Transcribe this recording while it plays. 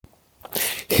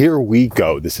Here we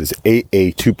go. This is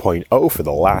AA 2.0 for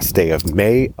the last day of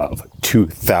May of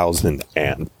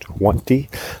 2020.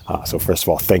 So first of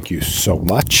all, thank you so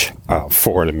much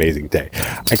for an amazing day.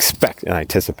 I expect and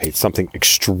anticipate something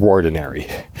extraordinary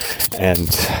and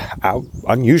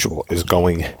unusual is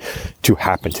going to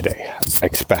happen today. I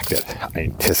expect it. I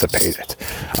anticipate it.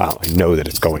 I know that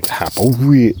it's going to happen.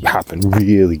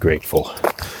 Really grateful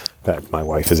that my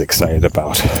wife is excited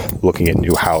about looking at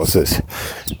new houses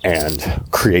and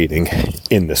creating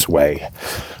in this way.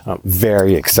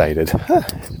 Very excited.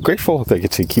 Grateful that I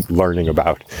get to keep learning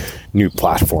about new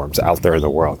platforms out there in the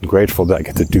world. I'm grateful that I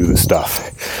get to do the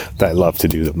stuff that I love to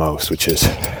do the most, which is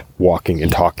walking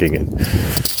and talking and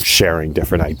sharing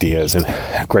different ideas. And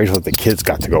I'm grateful that the kids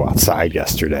got to go outside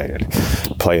yesterday and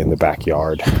play in the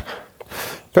backyard.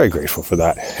 Very grateful for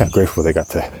that. I'm grateful they got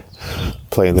to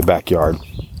play in the backyard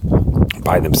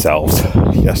by themselves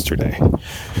yesterday.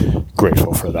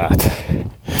 Grateful for that.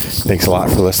 Thanks a lot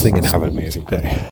for listening and have an amazing day.